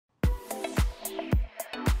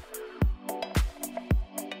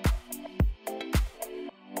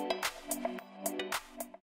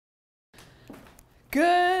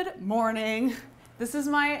morning. This is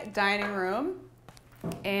my dining room,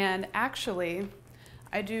 and actually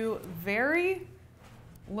I do very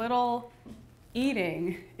little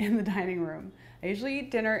eating in the dining room. I usually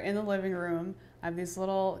eat dinner in the living room. I have these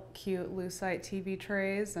little cute Lucite TV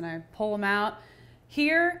trays and I pull them out.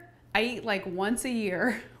 Here, I eat like once a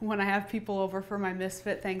year when I have people over for my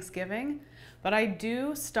Misfit Thanksgiving, but I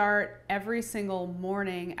do start every single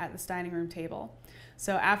morning at this dining room table.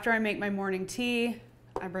 So after I make my morning tea,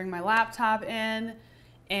 I bring my laptop in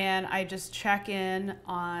and I just check in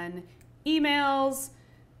on emails,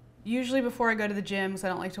 usually before I go to the gym because I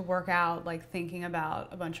don't like to work out like thinking about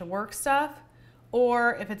a bunch of work stuff.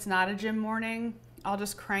 Or if it's not a gym morning, I'll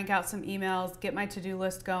just crank out some emails, get my to-do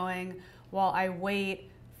list going while I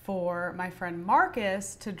wait for my friend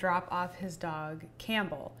Marcus to drop off his dog,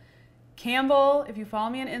 Campbell. Campbell, if you follow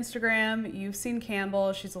me on Instagram, you've seen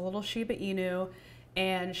Campbell. She's a little Shiba Inu,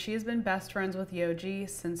 and she has been best friends with Yoji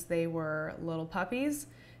since they were little puppies.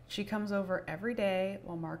 She comes over every day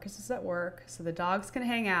while Marcus is at work, so the dogs can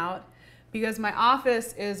hang out because my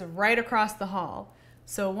office is right across the hall.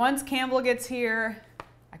 So once Campbell gets here,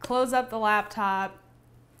 I close up the laptop,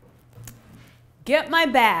 get my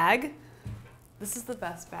bag. This is the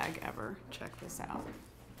best bag ever. Check this out.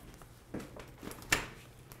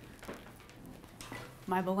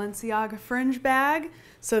 My Balenciaga fringe bag.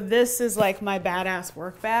 So this is like my badass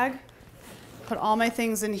work bag. Put all my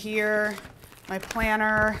things in here, my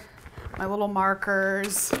planner, my little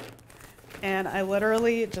markers, and I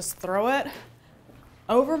literally just throw it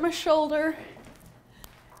over my shoulder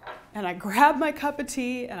and I grab my cup of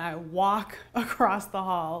tea and I walk across the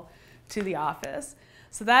hall to the office.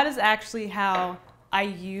 So that is actually how I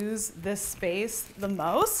use this space the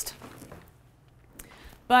most.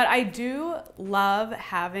 But I do love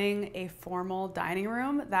having a formal dining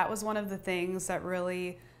room. That was one of the things that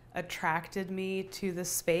really attracted me to this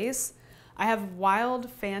space. I have wild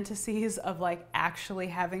fantasies of like actually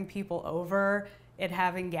having people over and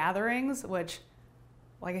having gatherings, which,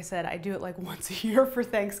 like I said, I do it like once a year for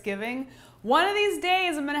Thanksgiving. One of these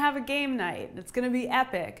days I'm gonna have a game night. It's gonna be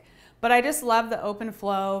epic. But I just love the open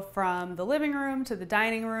flow from the living room to the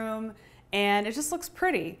dining room, and it just looks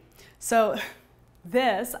pretty. So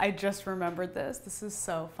this, I just remembered this. This is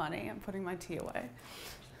so funny. I'm putting my tea away.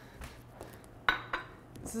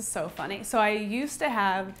 This is so funny. So I used to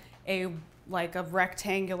have a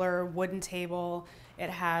rectangular wooden table. It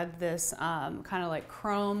had this kind of like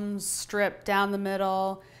chrome strip down the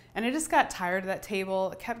middle, and I just got tired of that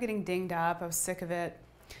table. It kept getting dinged up. I was sick of it.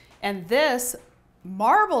 And this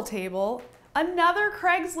marble table, another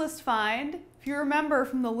Craigslist find. If you remember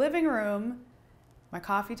from the living room, my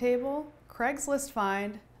coffee table, Craigslist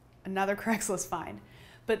find, another Craigslist find.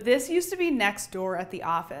 But this used to be next door at the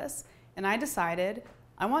office, and I decided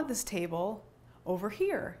I want this table over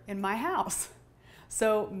here in my house.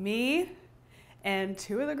 So me and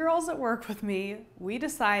two of the girls that work with me, we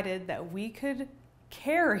decided that we could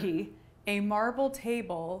carry a marble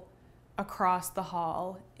table across the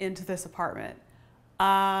hall into this apartment.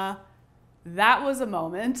 That was a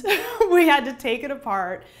moment. We had to take it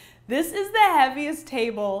apart. This is the heaviest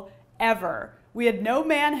table ever. We had no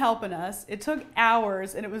man helping us. It took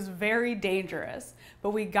hours and it was very dangerous, but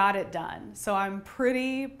we got it done. So I'm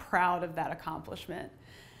pretty proud of that accomplishment.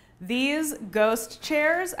 These ghost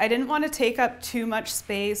chairs, I didn't want to take up too much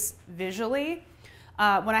space visually.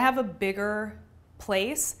 When I have a bigger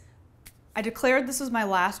place, I declared this was my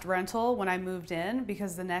last rental when I moved in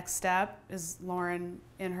because the next step is Lauren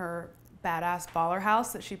in her badass baller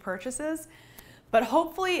house that she purchases. But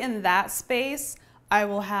hopefully in that space, I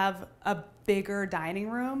will have a bigger dining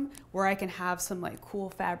room where I can have some like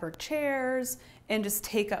cool fabric chairs and just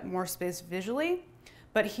take up more space visually.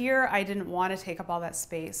 But here I didn't want to take up all that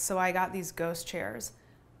space, so I got these ghost chairs.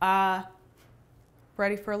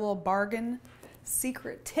 Ready for a little bargain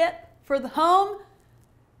secret tip for the home?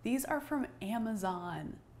 These are from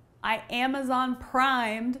Amazon. I Amazon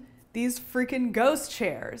primed these freaking ghost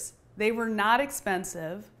chairs. They were not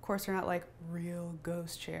expensive. Of course, they're not like real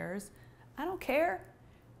ghost chairs. I don't care.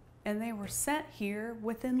 And they were sent here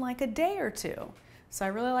within like a day or two. So I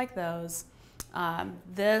really like those.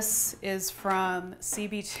 This is from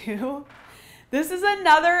CB2. This is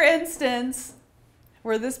another instance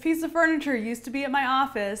where this piece of furniture used to be at my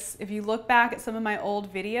office. If you look back at some of my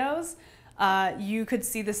old videos, you could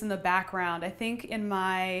see this in the background. I think in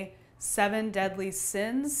my 7 Deadly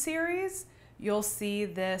Sins series, you'll see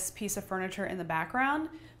this piece of furniture in the background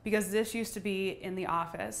because this used to be in the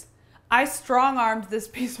office. I strong-armed this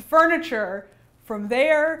piece of furniture from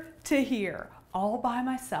there to here, all by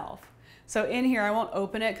myself. So in here, I won't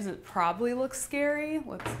open it because it probably looks scary.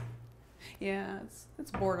 Yeah,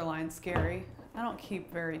 it's borderline scary. I don't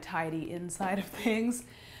keep very tidy inside of things,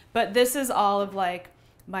 but this is all of like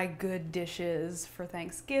my good dishes for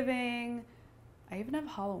Thanksgiving. I even have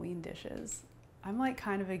Halloween dishes. I'm like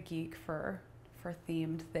kind of a geek for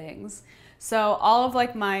themed things. So all of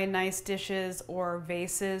like my nice dishes or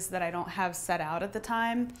vases that I don't have set out at the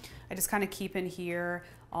time, I just kind of keep in here.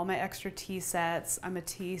 All my extra tea sets. I'm a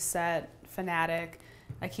tea set fanatic.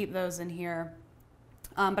 I keep those in here.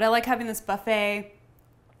 But I like having this buffet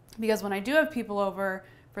because when I do have people over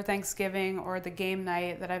for Thanksgiving or the game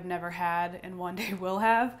night that I've never had and one day will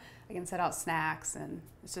have, I can set out snacks and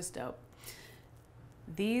it's just dope.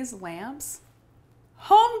 These lamps,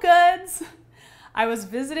 Home Goods. I was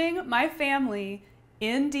visiting my family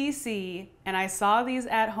in DC and I saw these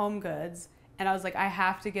at Home Goods and I was like, I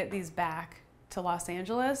have to get these back to Los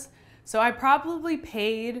Angeles. So I probably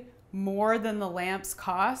paid more than the lamps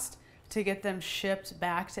cost to get them shipped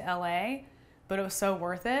back to LA, but it was so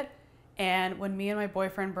worth it. And when me and my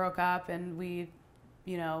boyfriend broke up and we,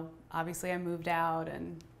 you know, obviously I moved out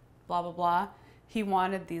and blah, blah, blah, he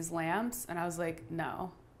wanted these lamps and I was like,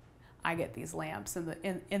 no, I get these lamps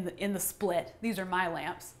in the split. These are my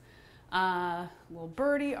lamps. Little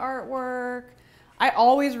birdie artwork. I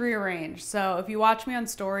always rearrange. So if you watch me on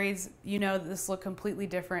stories, you know that this looked completely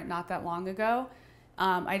different not that long ago.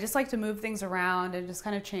 I just like to move things around and just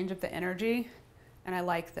kind of change up the energy. And I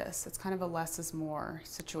like this. It's kind of a less is more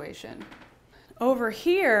situation. Over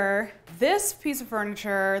here, this piece of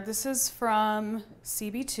furniture, this is from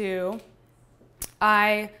CB2.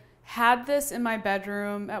 I had this in my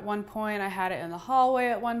bedroom at one point. I had it in the hallway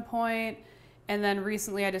at one point. And then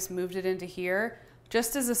recently I just moved it into here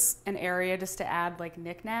just as an area just to add like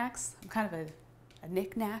knickknacks. I'm kind of a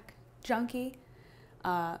knickknack junkie.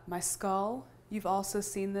 My skull. You've also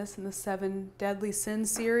seen this in the 7 Deadly Sins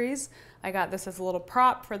series. I got this as a little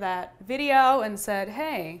prop for that video and said,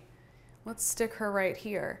 hey, let's stick her right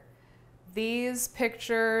here. These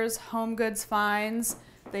pictures, Home Goods finds,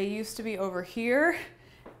 they used to be over here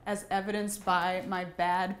as evidenced by my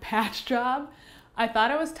bad patch job. I thought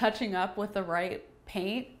I was touching up with the right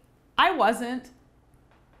paint. I wasn't.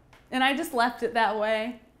 And I just left it that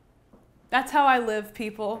way. That's how I live,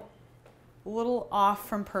 people. A little off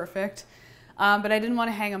from perfect. But I didn't want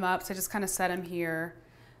to hang them up, so I just kind of set them here.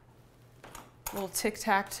 Little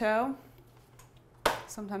tic-tac-toe.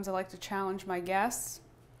 Sometimes I like to challenge my guests.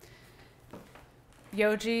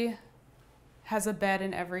 Yoji has a bed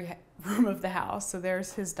in every room of the house, so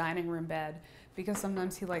there's his dining room bed, because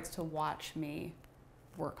sometimes he likes to watch me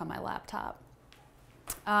work on my laptop.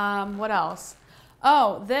 What else?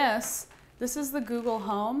 Oh, this is the Google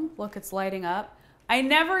Home. Look, it's lighting up. I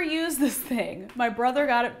never use this thing. My brother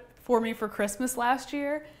got it for me for Christmas last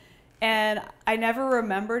year, and I never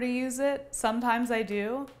remember to use it. Sometimes I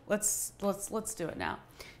do. Let's do it now.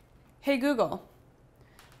 Hey Google,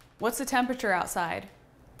 what's the temperature outside?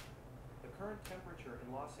 The current temperature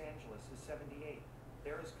in Los Angeles is 78.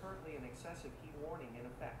 There is currently an excessive heat warning in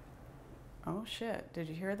effect. Oh shit, did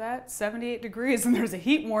you hear that? 78 degrees and there's a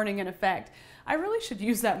heat warning in effect. I really should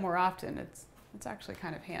use that more often. It's actually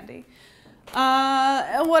kind of handy.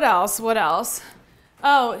 What else?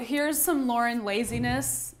 Oh, here's some Lauren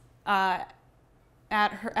laziness at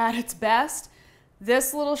its best.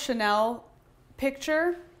 This little Chanel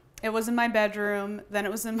picture, it was in my bedroom, then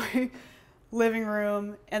it was in my living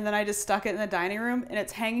room, and then I just stuck it in the dining room, and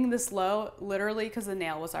it's hanging this low literally because the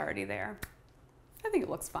nail was already there. I think it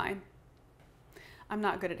looks fine. I'm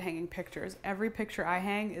not good at hanging pictures. Every picture I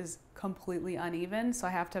hang is completely uneven, so I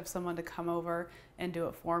have to have someone to come over and do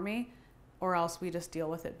it for me, or else we just deal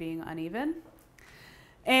with it being uneven.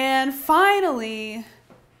 And finally,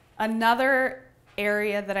 another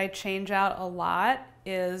area that I change out a lot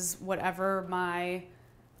is whatever my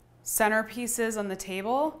centerpiece is on the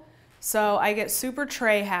table. So I get super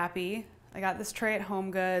tray happy. I got this tray at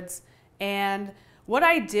Home Goods. And what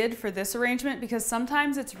I did for this arrangement, because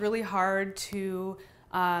sometimes it's really hard to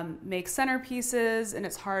make centerpieces and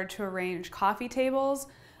it's hard to arrange coffee tables,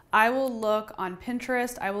 I will look on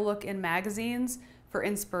Pinterest, I will look in magazines for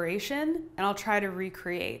inspiration, and I'll try to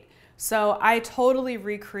recreate. So I totally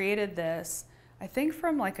recreated this, I think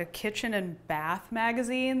from like a kitchen and bath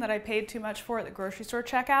magazine that I paid too much for at the grocery store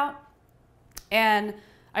checkout. And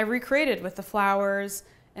I recreated with the flowers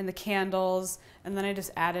and the candles, and then I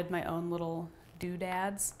just added my own little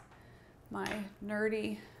doodads. My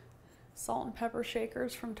nerdy salt and pepper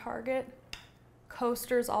shakers from Target,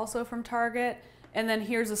 coasters also from Target, and then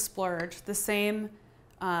here's a splurge, the same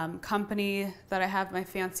company that I have my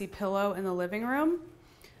fancy pillow in the living room.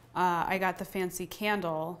 I got the fancy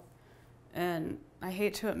candle, and I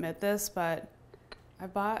hate to admit this, but I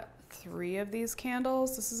bought 3 of these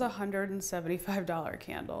candles. This is a $175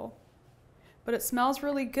 candle. But it smells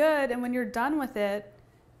really good, and when you're done with it,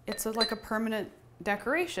 it's like a permanent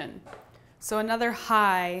decoration. So another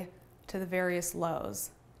high to the various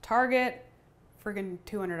lows. Target, friggin'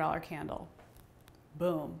 $200 candle.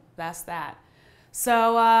 Boom, that's that.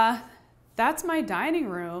 So that's my dining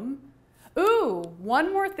room. Ooh,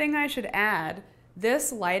 one more thing I should add.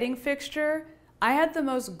 This lighting fixture, I had the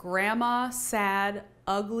most grandma, sad,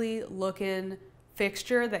 ugly looking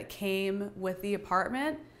fixture that came with the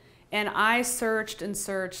apartment, and I searched and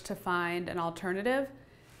searched to find an alternative.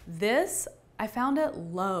 This I found at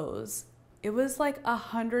Lowe's. It was like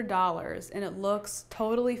 $100, and it looks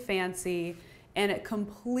totally fancy, and it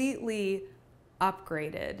completely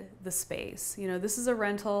upgraded the space. You know, this is a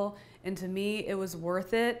rental, and to me, it was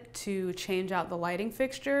worth it to change out the lighting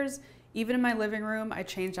fixtures. Even in my living room, I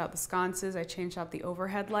changed out the sconces, I changed out the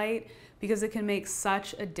overhead light, because it can make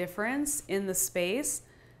such a difference in the space,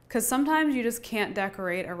 because sometimes you just can't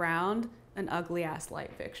decorate around an ugly ass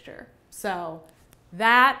light fixture. So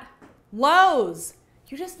that, Lowe's,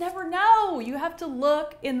 you just never know. You have to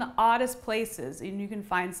look in the oddest places and you can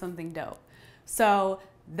find something dope. So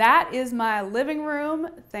that is my living room.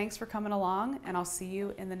 Thanks for coming along, and I'll see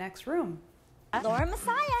you in the next room. Lauren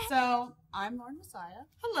Messiah. So I'm Lauren Messiah.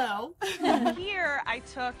 Hello. Here I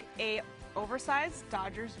took a oversized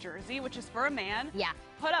Dodgers jersey, which is for a man. Yeah.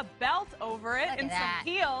 Put a belt over it Look and at that.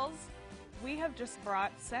 some heels. We have just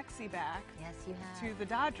brought sexy back Yes, you have. to the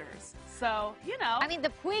Dodgers. So, you know. I mean,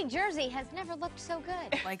 the Puig jersey has never looked so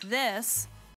good. Like this.